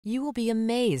You will be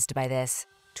amazed by this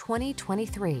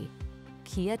 2023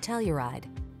 Kia Telluride.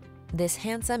 This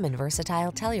handsome and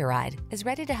versatile Telluride is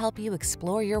ready to help you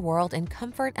explore your world in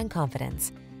comfort and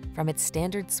confidence. From its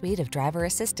standard suite of driver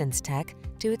assistance tech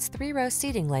to its 3-row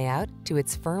seating layout to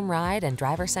its firm ride and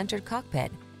driver-centered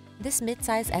cockpit, this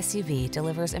midsize SUV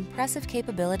delivers impressive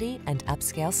capability and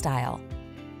upscale style.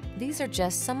 These are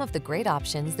just some of the great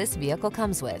options this vehicle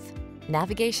comes with: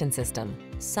 navigation system,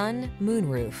 sun,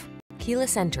 moonroof,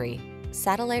 keyless entry,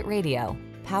 satellite radio,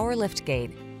 power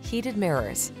liftgate, heated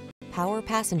mirrors, power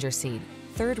passenger seat,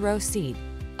 3rd-row seat,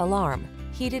 alarm,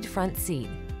 heated front seat.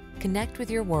 Connect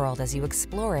with your world as you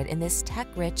explore it in this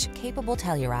tech-rich, capable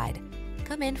Telluride.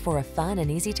 Come in for a fun and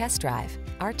easy test drive.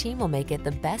 Our team will make it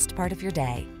the best part of your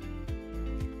day.